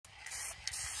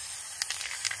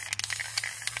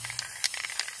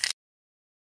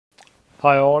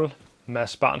Hi all,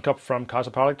 Mads Barnkop from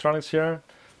Kaizer Power Electronics here.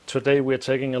 Today we're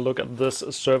taking a look at this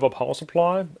server power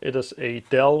supply. It is a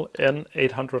Dell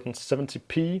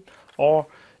N870P or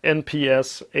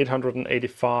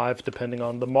NPS-885 depending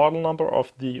on the model number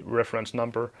of the reference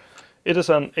number. It is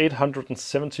an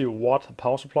 870 watt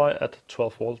power supply at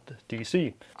 12 volt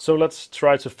DC. So let's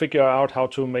try to figure out how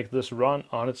to make this run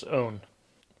on its own.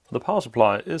 The power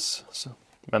supply is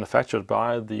manufactured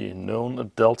by the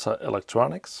known Delta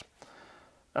Electronics.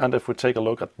 And if we take a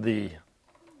look at the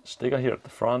sticker here at the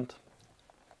front,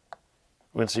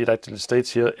 we can see it actually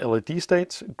states here LED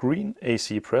states, green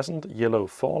AC present, yellow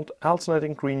fault,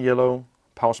 alternating green-yellow,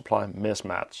 power supply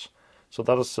mismatch. So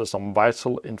that is some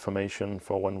vital information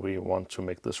for when we want to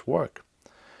make this work.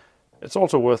 It's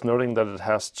also worth noting that it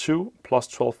has two plus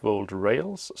 12 volt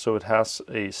rails, so it has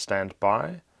a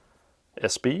standby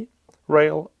SB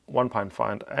rail,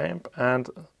 1.5 amp and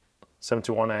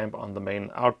 71 amp on the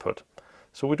main output.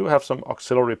 So we do have some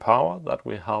auxiliary power that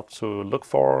we have to look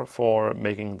for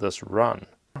making this run.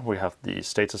 We have the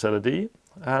status LED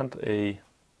and a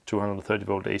 230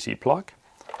 volt AC plug.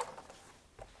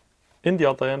 In the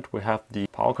other end we have the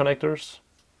power connectors.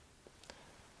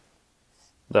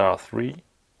 There are three,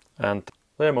 and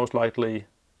they are most likely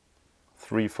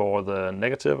three for the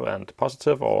negative and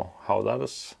positive, or how that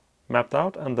is mapped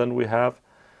out. And then we have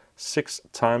 6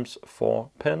 times 4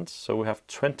 pins, so we have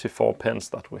 24 pins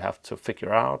that we have to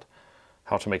figure out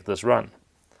how to make this run.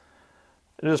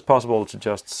 It is possible to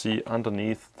just see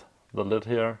underneath the lid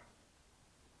here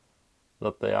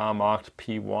that they are marked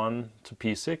P1 to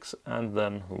P6 and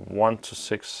then 1 to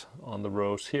 6 on the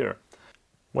rows here.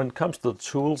 When it comes to the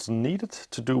tools needed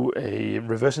to do a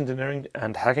reverse engineering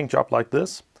and hacking job like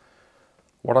this,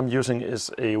 what I'm using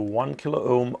is a 1 kilo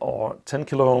ohm or 10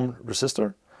 kilo ohm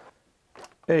resistor,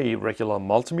 a regular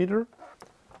multimeter,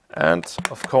 and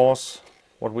of course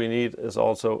what we need is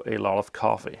also a lot of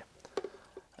coffee.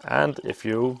 And if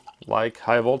you like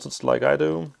high voltage like I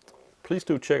do, please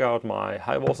do check out my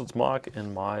high voltage mark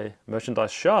in my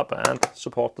merchandise shop and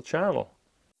support the channel.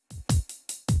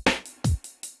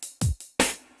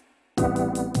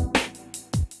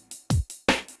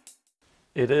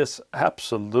 It is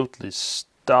absolutely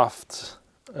stuffed.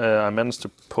 I managed to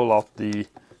pull out the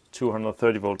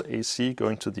 230 volt AC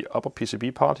going to the upper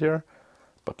PCB part here,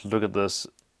 but look at this.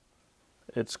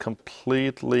 It's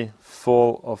completely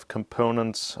full of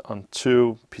components on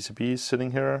 2 PCBs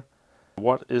sitting here.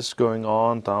 What is going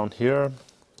on down here?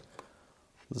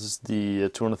 This is the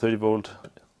 230 volt.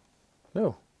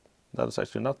 No, that is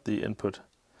actually not the input.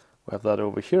 We have that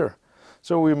over here.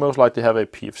 So we most likely have a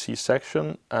PFC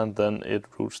section, and then it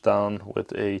routes down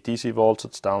with a DC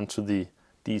voltage down to the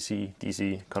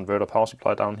DC converter power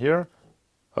supply down here.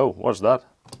 Oh, what's that?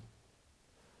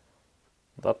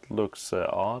 That looks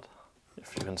odd.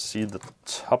 If you can see the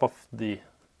top of the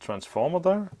transformer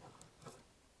there.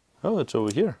 Oh, it's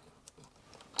over here.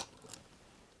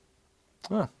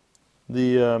 Ah,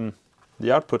 the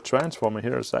output transformer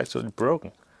here is actually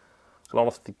broken. A lot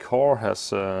of the core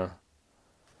has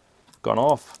gone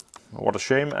off. What a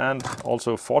shame, and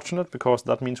also fortunate, because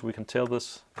that means we can tear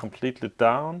this completely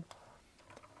down.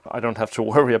 I don't have to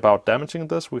worry about damaging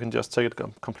this. We can just take it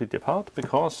completely apart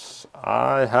because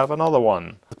I have another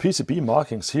one. The PCB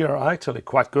markings here are actually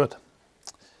quite good.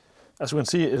 As you can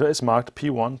see, it is marked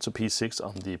P1 to P6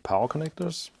 on the power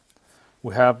connectors.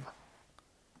 We have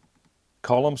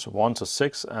columns 1 to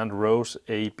 6 and rows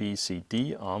A, B, C,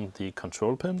 D on the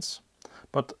control pins.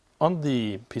 But on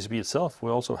the PCB itself,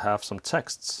 we also have some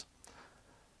texts.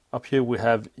 Up here we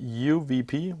have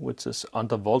UVP, which is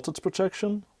under voltage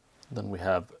protection. Then we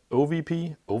have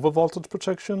OVP, over voltage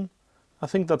protection. I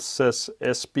think that says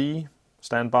SB,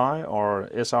 standby, or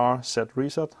SR, set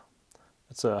reset.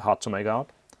 It's hard to make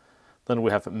out. Then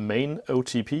we have main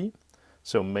OTP,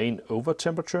 so main over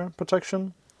temperature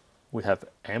protection. We have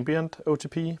ambient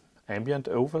OTP, ambient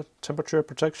over temperature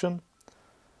protection.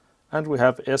 And we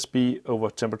have SB over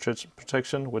temperature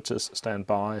protection, which is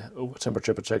standby over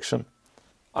temperature protection.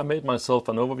 I made myself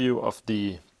an overview of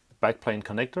the backplane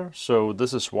connector, so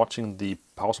this is watching the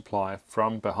power supply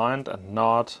from behind and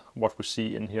not what we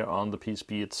see in here on the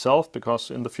PCB itself,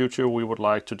 because in the future we would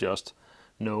like to just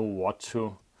know what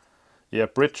to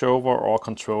bridge over or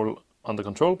control on the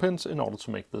control pins in order to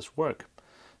make this work.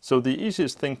 So the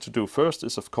easiest thing to do first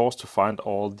is of course to find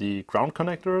all the ground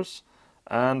connectors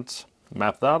and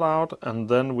map that out, and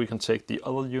then we can take the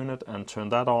other unit and turn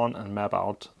that on and map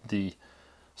out the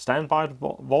standby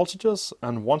voltages,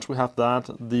 and once we have that,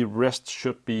 the rest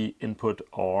should be input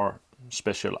or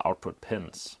special output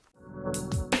pins.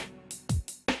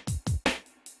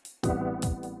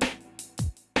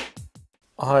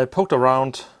 I poked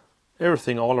around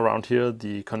everything all around here,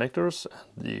 the connectors,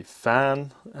 the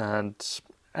fan, and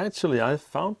actually I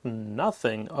found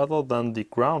nothing other than the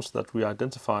grounds that we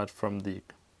identified from the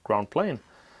ground plane.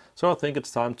 So I think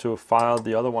it's time to fire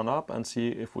the other one up and see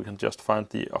if we can just find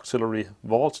the auxiliary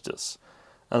voltages.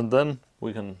 And then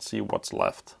we can see what's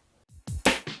left.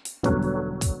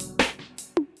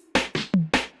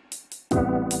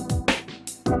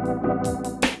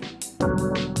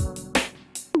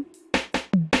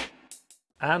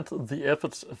 And the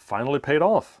efforts finally paid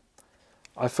off.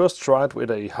 I first tried with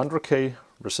a 100K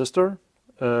resistor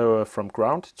from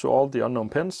ground to all the unknown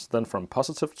pins, then from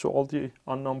positive to all the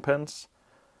unknown pins.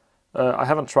 I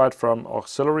haven't tried from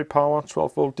auxiliary power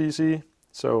 12 volt DC,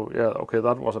 so yeah, okay,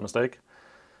 that was a mistake.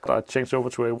 I changed over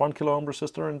to a 1 kilo ohm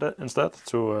resistor instead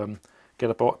to get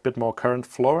a bit more current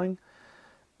flowing.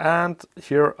 And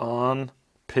here on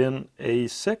pin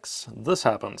A6, this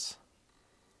happens.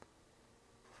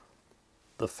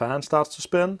 The fan starts to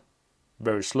spin,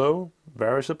 very slow,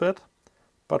 varies a bit,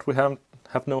 but we have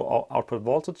no output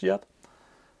voltage yet.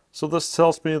 So this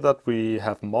tells me that we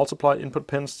have multiple input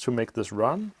pins to make this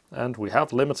run, and we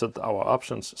have limited our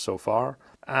options so far.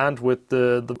 And with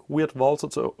the weird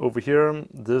voltage over here,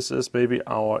 this is maybe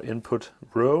our input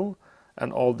row,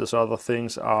 and all these other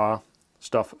things are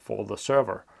stuff for the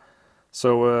server.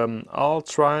 So I'll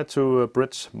try to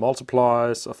bridge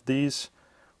multiplies of these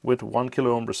with 1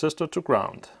 kilo ohm resistor to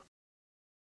ground.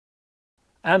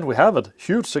 And we have it,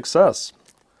 huge success.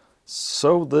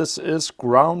 So this is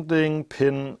grounding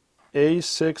pin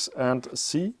A6 and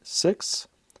C6,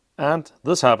 and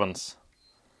this happens.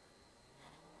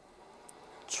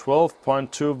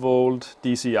 12.2 volt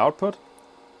DC output,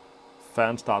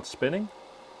 fan starts spinning,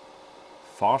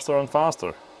 faster and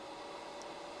faster.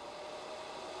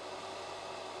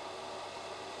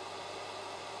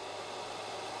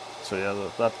 So yeah,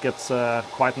 that gets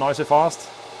quite noisy fast.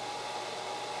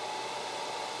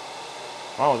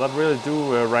 Wow, that really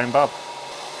do ramp up.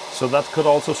 So that could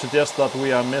also suggest that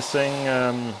we are missing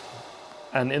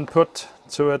an input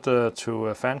to it, to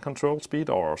a fan control speed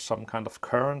or some kind of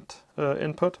current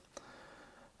input.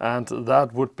 And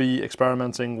that would be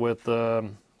experimenting with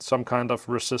some kind of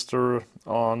resistor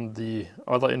on the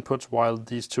other inputs while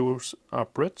these two are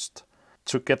bridged,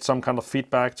 to get some kind of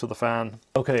feedback to the fan.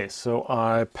 Okay, so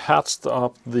I patched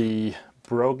up the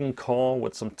broken core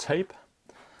with some tape,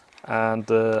 and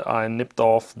I nipped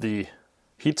off the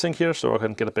heatsink here so I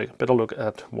can get a better look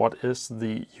at what is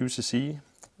the UCC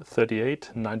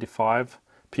 3895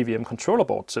 PWM controller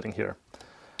board sitting here.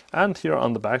 And here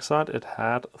on the back side it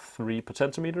had 3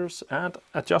 potentiometers, and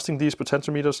adjusting these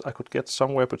potentiometers I could get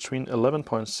somewhere between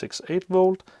 11.68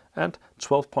 volt and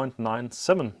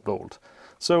 12.97 volt.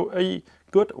 So a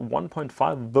good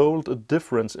 1.5 volt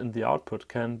difference in the output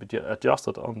can be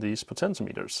adjusted on these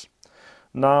potentiometers.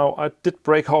 Now I did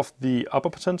break off the upper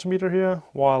potentiometer here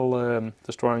while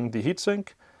destroying the heatsink,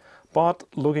 but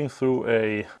looking through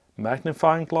a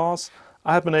magnifying glass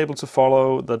I have been able to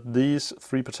follow that these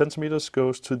 3 potentiometers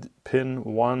goes to the pin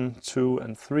 1, 2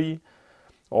 and 3,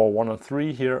 or 1 and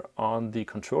 3 here on the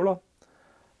controller.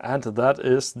 And that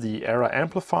is the error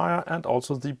amplifier and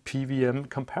also the PWM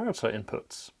comparator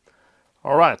inputs.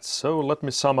 Alright, so let me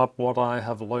sum up what I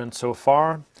have learned so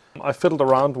far. I fiddled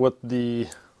around with the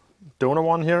donor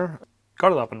one here,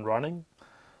 got it up and running,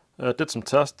 did some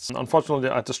tests. Unfortunately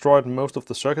I destroyed most of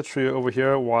the circuitry over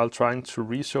here while trying to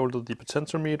resolder the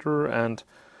potentiometer, and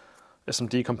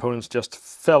SMD components just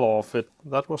fell off it.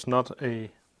 That was not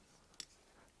a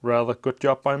rather good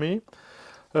job by me.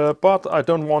 But I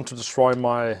don't want to destroy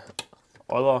my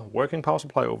other working power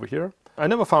supply over here. I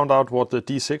never found out what the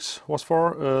D6 was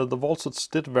for. The voltage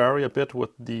did vary a bit with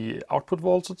the output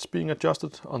voltage being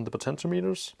adjusted on the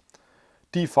potentiometers.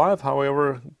 D5,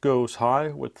 however, goes high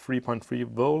with 3.3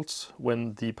 volts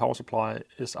when the power supply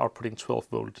is outputting 12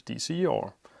 volt DC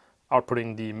or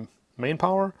outputting the main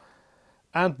power,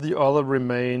 and the other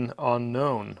remain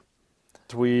unknown.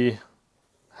 We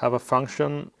have a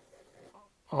function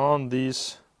on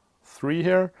these 3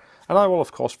 here, and I will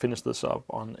of course finish this up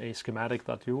on a schematic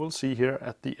that you will see here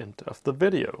at the end of the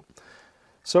video.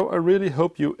 So I really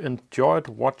hope you enjoyed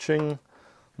watching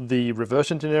the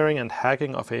reverse engineering and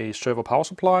hacking of a server power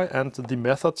supply and the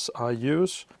methods I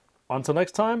use. Until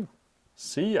next time,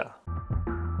 see ya!